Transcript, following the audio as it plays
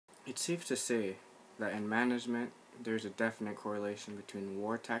It's safe to say that in management, there's a definite correlation between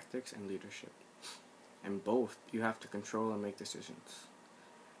war tactics and leadership. In both, you have to control and make decisions.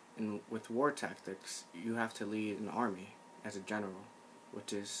 And with war tactics, you have to lead an army as a general,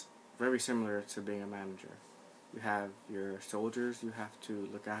 which is very similar to being a manager. You have your soldiers you have to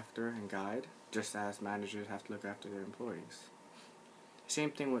look after and guide, just as managers have to look after their employees.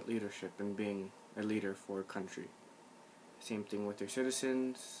 Same thing with leadership and being a leader for a country. Same thing with your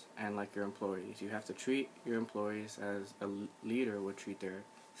citizens and like your employees. You have to treat your employees as a leader would treat their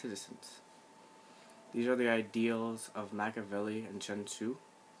citizens. These are the ideals of Machiavelli and Sun Tzu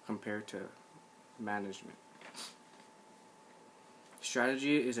compared to management.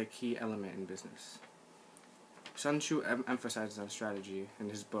 Strategy is a key element in business. Sun Tzu emphasizes on strategy in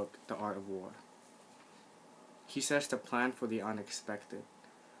his book, The Art of War. He says to plan for the unexpected.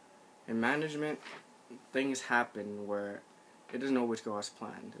 In management, things happen where it doesn't always go as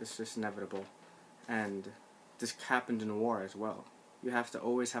planned. It's just inevitable. And this happens in war as well. You have to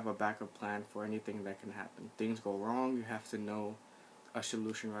always have a backup plan for anything that can happen. Things go wrong, you have to know a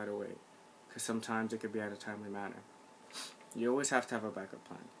solution right away. Because sometimes it could be at a timely manner. You always have to have a backup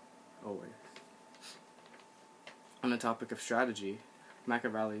plan. Always. On the topic of strategy,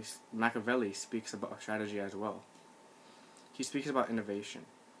 Machiavelli speaks about strategy as well. He speaks about innovation.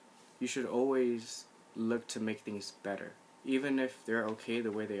 You should always look to make things better. Even if they're okay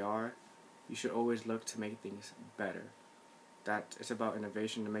the way they are, you should always look to make things better. That it's about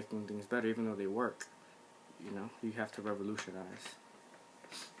innovation and making things better, even though they work. You have to revolutionize.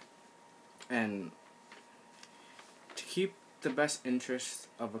 And to keep the best interests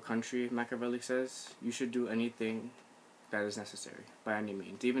of a country, Machiavelli says, you should do anything that is necessary, by any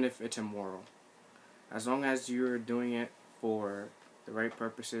means, even if it's immoral. As long as you're doing it for the right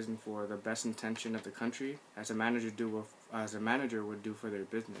purposes and for the best intention of the country, as a manager would do for their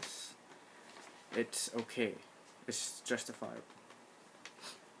business, it's okay. It's justifiable.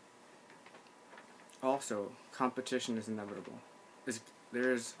 Also, competition is inevitable.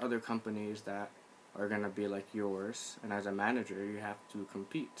 There's other companies that are going to be like yours, and as a manager, you have to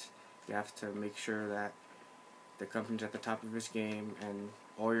compete. You have to make sure that the company's at the top of its game and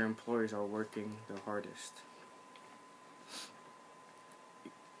all your employees are working their hardest.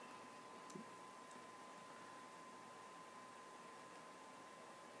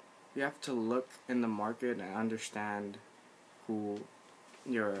 You have to look in the market and understand who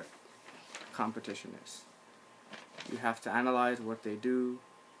your competition is. You have to analyze what they do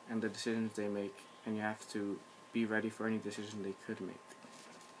and the decisions they make, and you have to be ready for any decision they could make.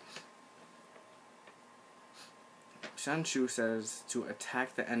 Sun Tzu says to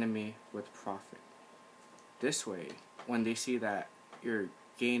attack the enemy with profit. This way, when they see that you're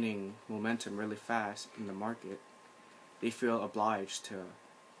gaining momentum really fast in the market, they feel obliged to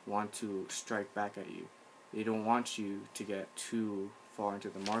want to strike back at you. They don't want you to get too far into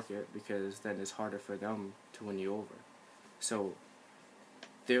the market because then it's harder for them to win you over. So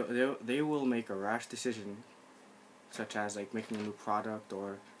they will make a rash decision, such as like making a new product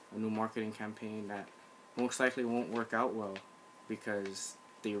or a new marketing campaign that most likely won't work out well because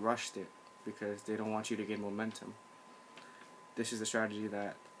they rushed it, because they don't want you to gain momentum. This is a strategy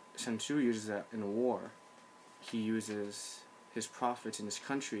that Sun Tzu uses in war. He uses his profits in his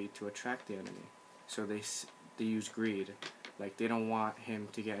country to attract the enemy. So they use greed. Like, they don't want him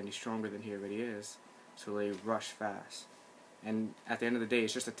to get any stronger than he already is, so they rush fast. And at the end of the day,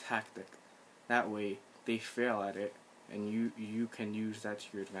 it's just a tactic. That way, they fail at it, and you can use that to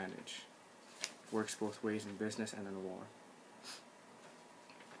your advantage. Works both ways in business and in war.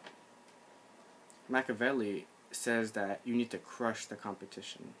 Machiavelli says that you need to crush the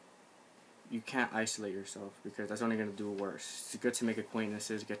competition. You can't isolate yourself because that's only going to do worse. It's good to make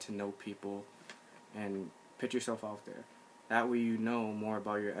acquaintances, get to know people, and put yourself out there. That way you know more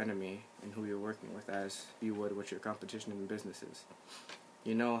about your enemy and who you're working with as you would with your competition in businesses.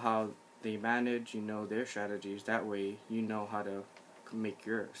 You know how they manage, you know their strategies. That way you know how to make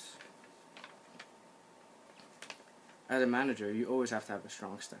yours. As a manager, you always have to have a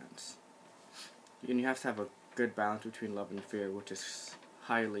strong stance. And you have to have a good balance between love and fear, which is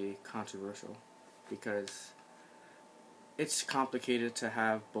highly controversial because it's complicated to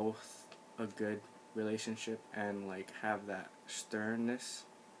have both a good relationship and like have that sternness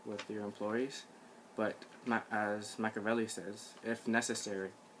with your employees. But as Machiavelli says, if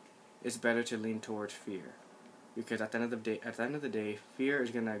necessary, it's better to lean towards fear, because at the end of the day, fear is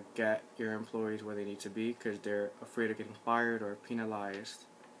gonna get your employees where they need to be because they're afraid of getting fired or penalized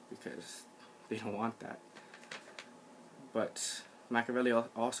because they don't want that. But Machiavelli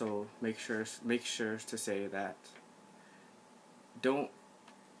also makes sure to say that don't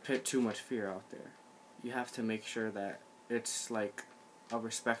put too much fear out there. You have to make sure that it's like a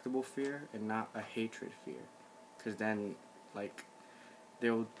respectable fear and not a hatred fear, because then like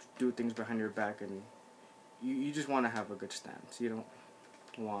they'll do things behind your back, and you just want to have a good stance. You don't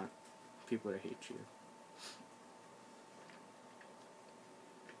want people to hate you.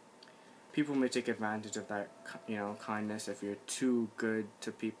 People may take advantage of that, kindness if you're too good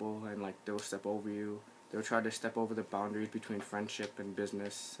to people, and like they'll step over you. They'll try to step over the boundaries between friendship and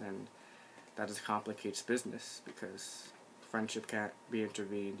business, and that just complicates business because friendship can't be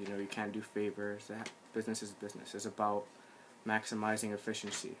intervened. You can't do favors. Business is business. It's about maximizing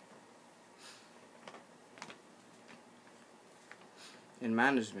efficiency. In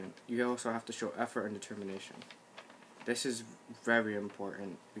management, you also have to show effort and determination. This is very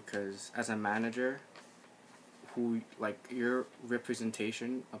important because as a manager, your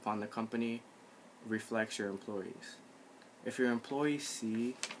representation upon the company reflects your employees. If your employees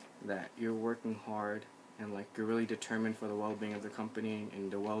see that you're working hard and like you're really determined for the well-being of the company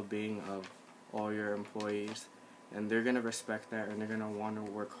and the well-being of all your employees, then they're gonna respect that and they're gonna want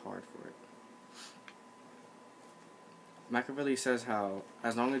to work hard for it. Machiavelli says how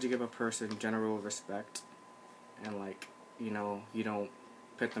as long as you give a person general respect and you don't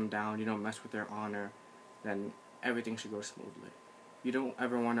put them down, you don't mess with their honor, then everything should go smoothly. You don't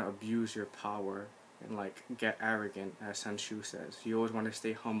ever want to abuse your power and get arrogant, as Sun Tzu says. You always want to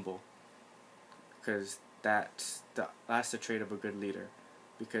stay humble, because that's the trait of a good leader.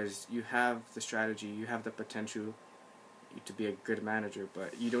 Because you have the strategy, you have the potential to be a good manager,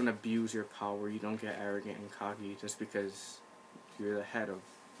 but you don't abuse your power. You don't get arrogant and cocky just because you're the head of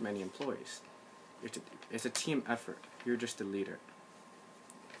many employees. It's a team effort. You're just a leader.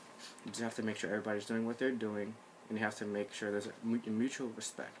 You just have to make sure everybody's doing what they're doing, and you have to make sure there's a mutual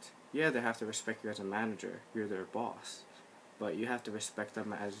respect. Yeah, they have to respect you as a manager. You're their boss. But you have to respect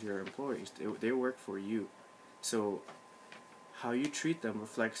them as your employees. They work for you. So how you treat them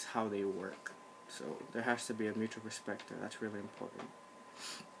reflects how they work. So there has to be a mutual respect there. That's really important.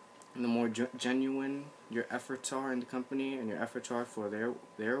 And the more genuine your efforts are in the company and your efforts are for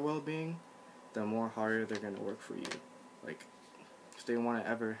their well-being, the more harder they're going to work for you. If they want to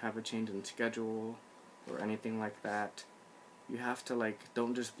ever have a change in schedule or anything like that, you have to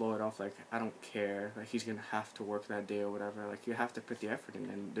don't just blow it off I don't care, he's going to have to work that day or whatever. You have to put the effort in,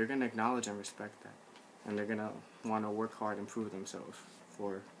 and they're going to acknowledge and respect that. And they're going to want to work hard and prove themselves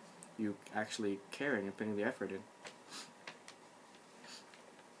for you actually caring and putting the effort in.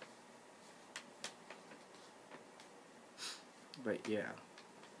 But yeah.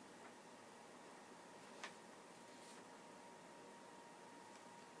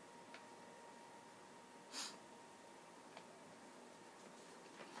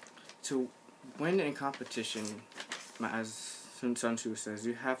 To win in competition, as Sun Tzu says,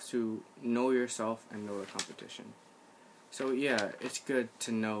 you have to know yourself and know the competition. So yeah, it's good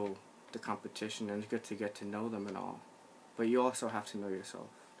to know the competition and it's good to get to know them and all, but you also have to know yourself.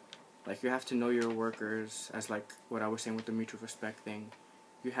 You have to know your workers, as what I was saying with the mutual respect thing.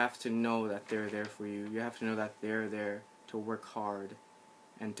 You have to know that they're there for you. You have to know that they're there to work hard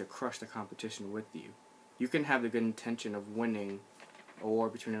and to crush the competition with you. You can have the good intention of winning a war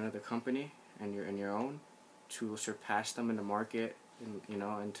between another company and your own to surpass them in the market,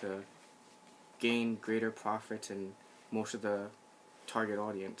 and to gain greater profits in most of the target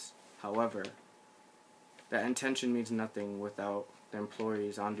audience. However, that intention means nothing without the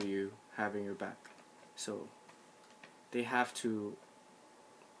employees under you having your back. So they have to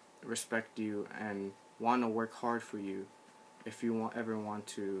respect you and want to work hard for you if you ever want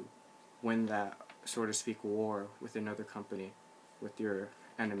to win that, so to speak, war with another company, with your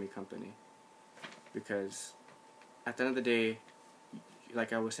enemy company. Because at the end of the day,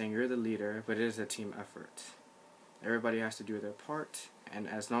 like I was saying, you're the leader, but it is a team effort. Everybody has to do their part, and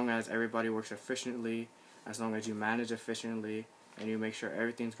as long as everybody works efficiently, as long as you manage efficiently, and you make sure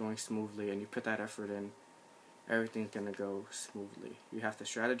everything's going smoothly, and you put that effort in, everything's going to go smoothly. You have to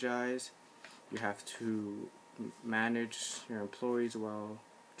strategize, you have to manage your employees well,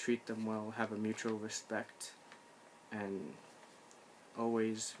 treat them well, have a mutual respect, and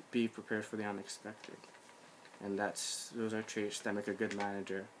always be prepared for the unexpected. And those are traits that make a good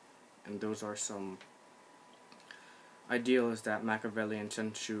manager, and those are some ideals that Machiavelli and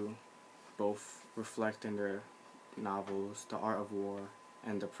Sun Tzu both reflect in their novels, The Art of War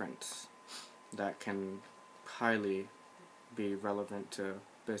and The Prince, that can highly be relevant to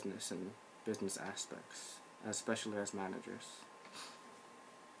business and business aspects, especially as managers.